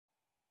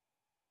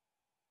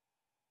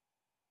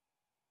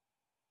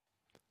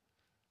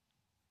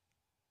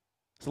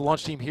So the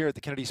launch team here at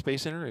the Kennedy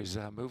Space Center is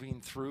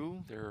moving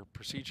through their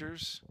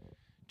procedures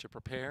to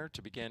prepare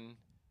to begin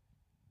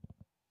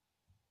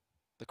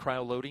the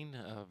cryo loading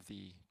of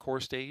the core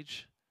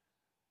stage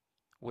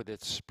with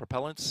its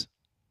propellants.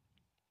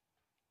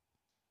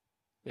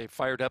 They've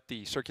fired up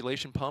the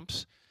circulation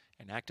pumps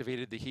and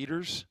activated the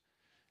heaters,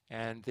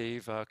 and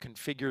they've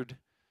configured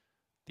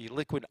the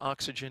liquid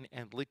oxygen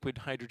and liquid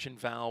hydrogen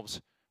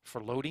valves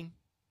for loading.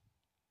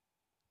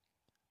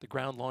 The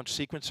ground launch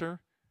sequencer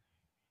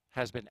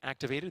has been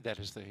activated. That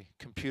is the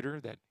computer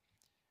that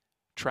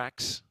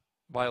tracks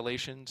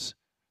violations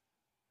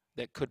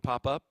that could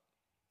pop up.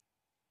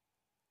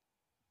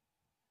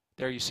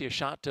 There you see a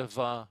shot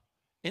of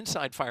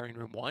inside firing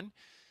room 1.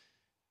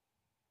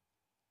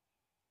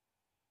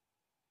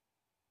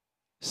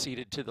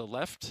 Seated to the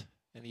left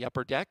in the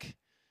upper deck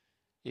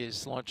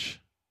is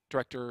Launch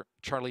Director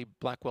Charlie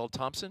Blackwell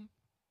Thompson.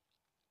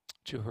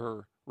 To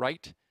her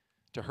right,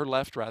 to her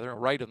left rather,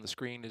 right on the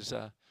screen is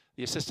the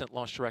Assistant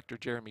Launch Director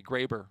Jeremy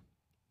Graber.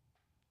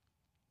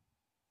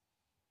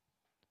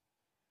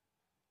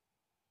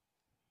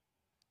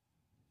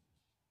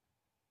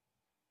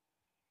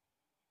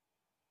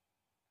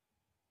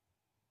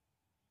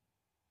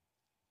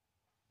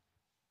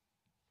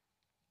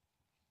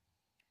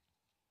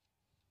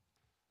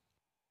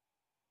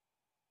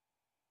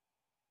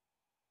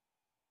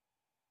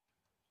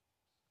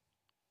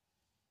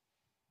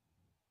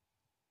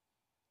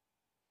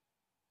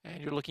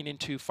 And you're looking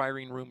into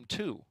firing room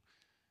 2,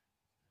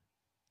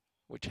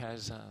 which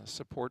has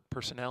support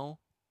personnel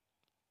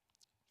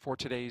for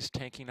today's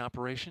tanking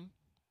operation.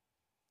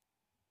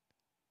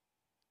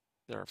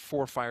 There are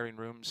 4 firing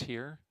rooms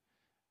here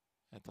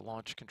at the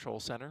Launch Control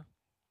Center.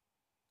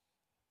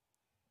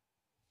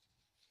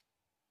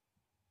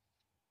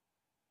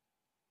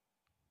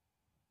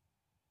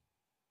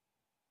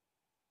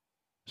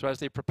 So as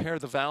they prepare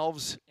the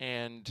valves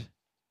and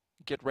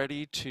get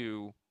ready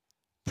to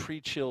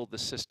pre-chill the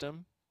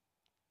system,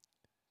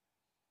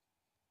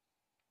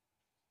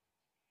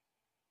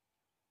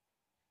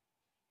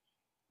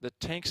 the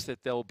tanks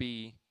that they'll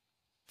be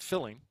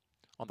filling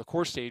on the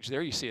core stage,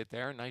 there you see it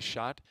there, nice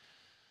shot.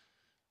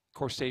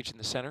 Core stage in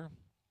the center.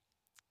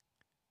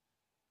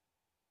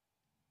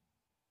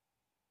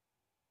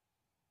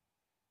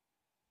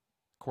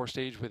 Core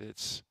stage with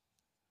its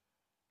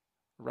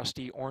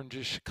rusty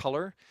orangish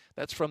color.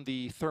 That's from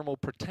the thermal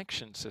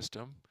protection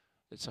system.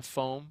 It's a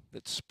foam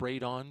that's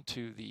sprayed on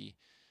to the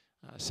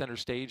center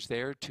stage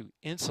there to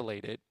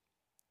insulate it.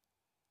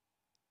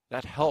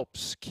 That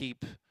helps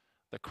keep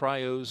the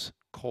cryos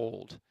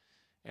cold.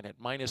 And at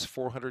minus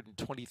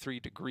 423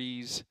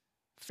 degrees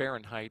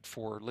Fahrenheit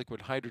for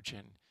liquid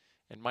hydrogen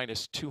and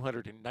minus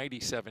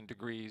 297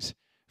 degrees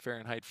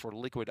Fahrenheit for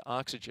liquid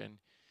oxygen,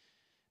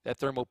 that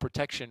thermal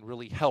protection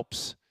really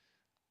helps.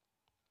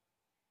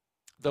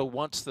 Though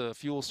once the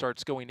fuel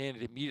starts going in,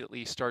 it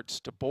immediately starts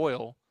to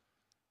boil.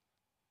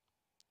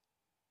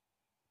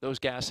 Those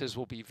gases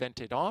will be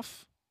vented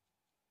off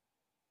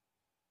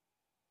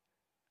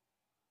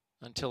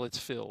until it's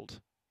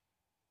filled.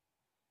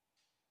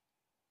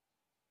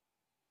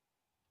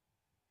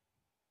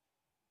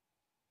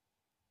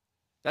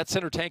 That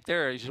center tank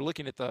there, as you're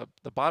looking at the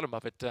bottom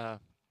of it,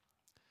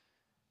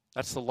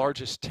 that's the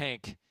largest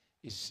tank,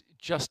 is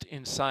just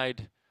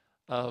inside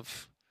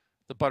of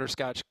the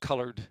butterscotch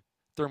colored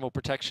thermal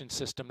protection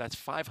system. That's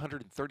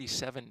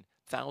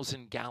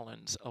 537,000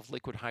 gallons of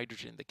liquid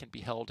hydrogen that can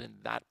be held in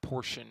that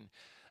portion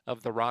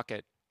of the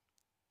rocket.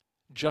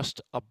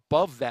 Just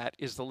above that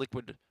is the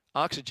liquid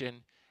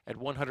oxygen at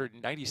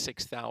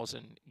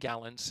 196,000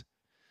 gallons.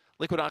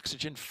 Liquid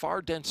oxygen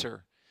far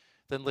denser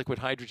than liquid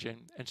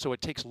hydrogen, and so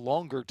it takes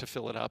longer to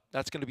fill it up.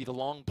 That's going to be the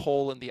long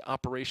pole in the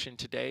operation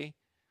today,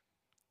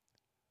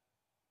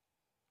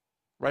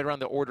 right around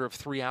the order of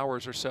 3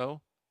 hours or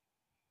so.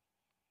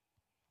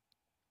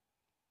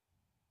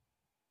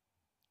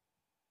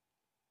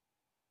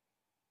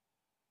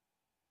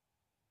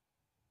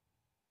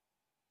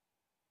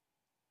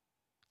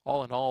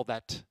 All in all,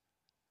 that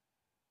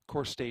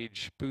core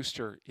stage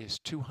booster is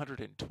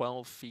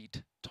 212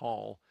 feet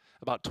tall,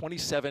 about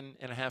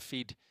 27.5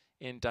 feet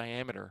in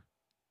diameter.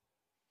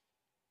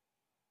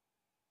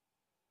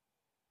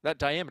 That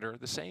diameter,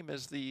 the same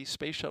as the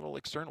Space Shuttle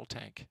external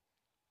tank.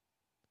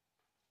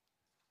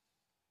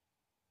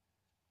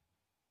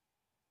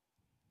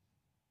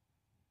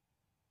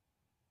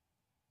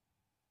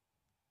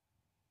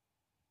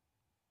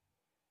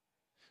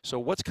 So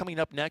what's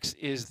coming up next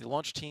is the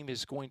launch team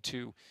is going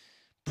to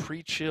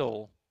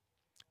pre-chill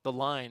the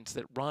lines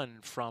that run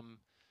from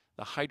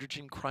the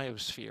hydrogen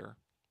cryosphere,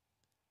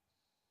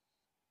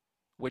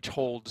 which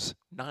holds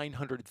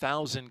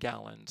 900,000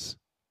 gallons,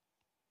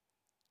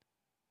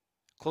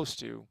 close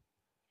to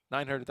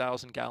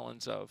 900,000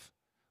 gallons of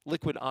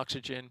liquid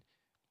oxygen.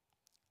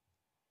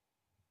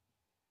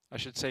 I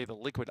should say the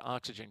liquid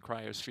oxygen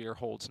cryosphere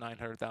holds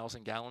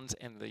 900,000 gallons,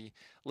 and the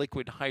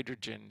liquid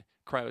hydrogen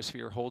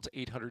cryosphere holds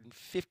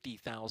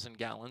 850,000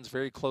 gallons,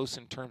 very close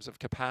in terms of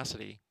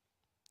capacity.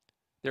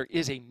 There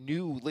is a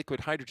new liquid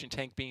hydrogen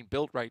tank being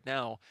built right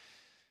now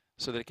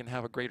so that it can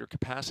have a greater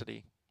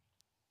capacity.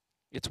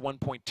 It's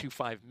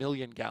 1.25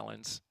 million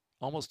gallons,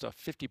 almost a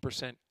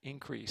 50%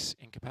 increase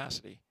in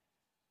capacity.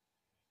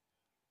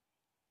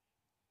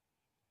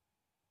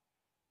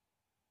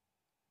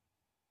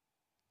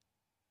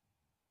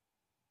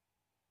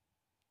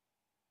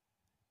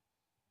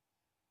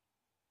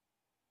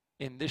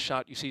 In this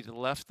shot, you see to the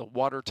left the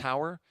water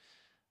tower.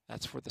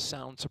 That's for the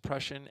sound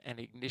suppression and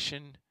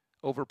ignition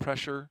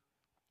overpressure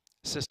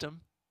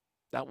system.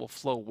 That will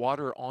flow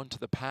water onto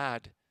the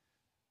pad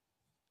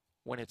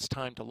when it's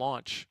time to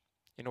launch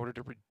in order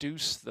to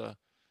reduce the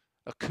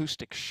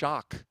acoustic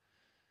shock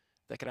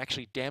that can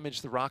actually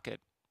damage the rocket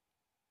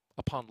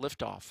upon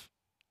liftoff.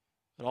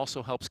 It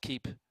also helps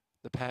keep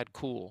the pad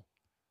cool.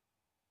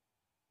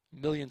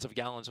 Millions of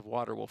gallons of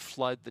water will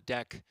flood the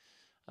deck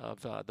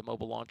of the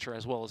mobile launcher,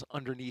 as well as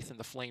underneath in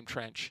the flame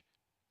trench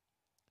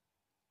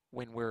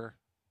when we're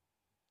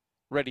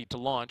ready to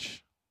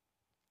launch.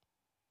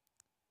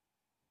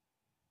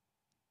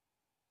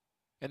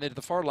 And then to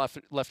the far left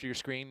of your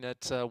screen,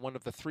 that's one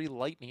of the 3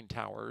 lightning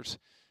towers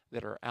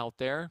that are out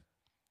there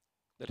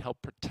that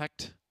help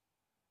protect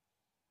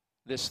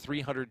this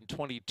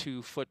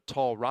 322-foot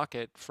tall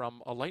rocket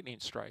from a lightning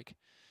strike.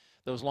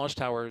 Those launch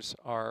towers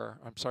are,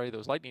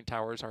 those lightning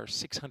towers are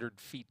 600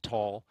 feet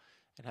tall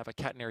and have a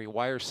catenary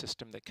wire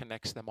system that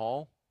connects them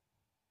all.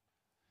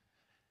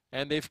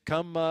 And they've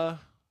been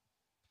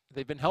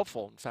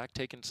helpful, in fact,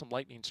 taking some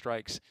lightning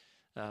strikes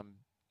when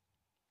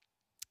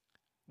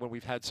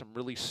we've had some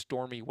really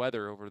stormy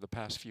weather over the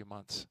past few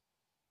months.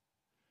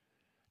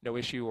 No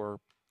issue or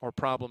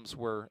problems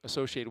were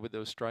associated with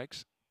those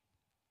strikes.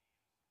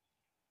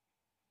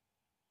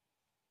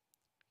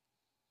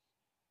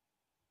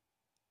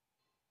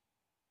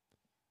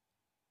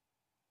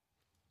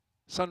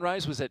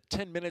 Sunrise was at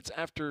 10 minutes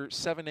after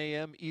 7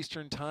 a.m.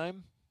 Eastern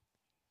Time.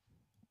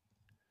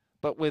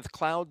 But with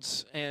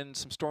clouds and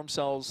some storm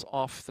cells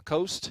off the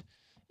coast,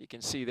 you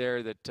can see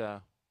there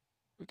that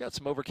we've got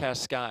some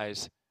overcast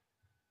skies.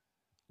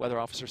 Weather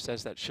officer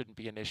says that shouldn't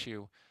be an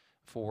issue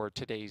for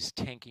today's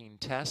tanking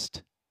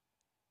test.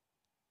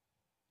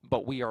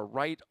 But we are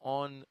right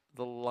on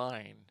the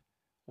line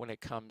when it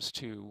comes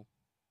to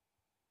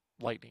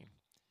lightning.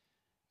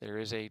 There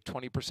is a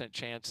 20%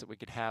 chance that we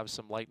could have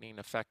some lightning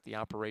affect the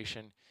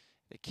operation.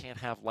 They can't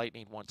have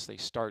lightning once they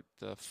start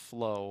the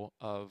flow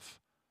of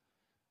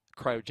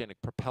cryogenic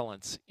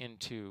propellants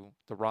into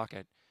the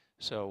rocket.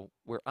 So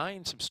we're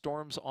eyeing some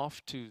storms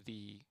off to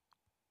the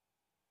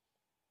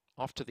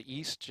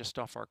east, just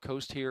off our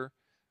coast here.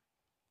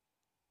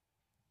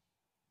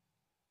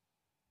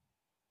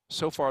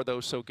 So far,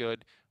 though, so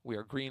good. We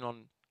are green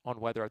on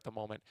weather at the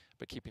moment,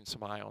 but keeping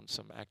some eye on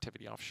some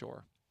activity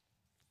offshore.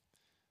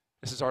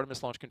 This is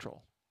Artemis Launch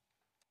Control.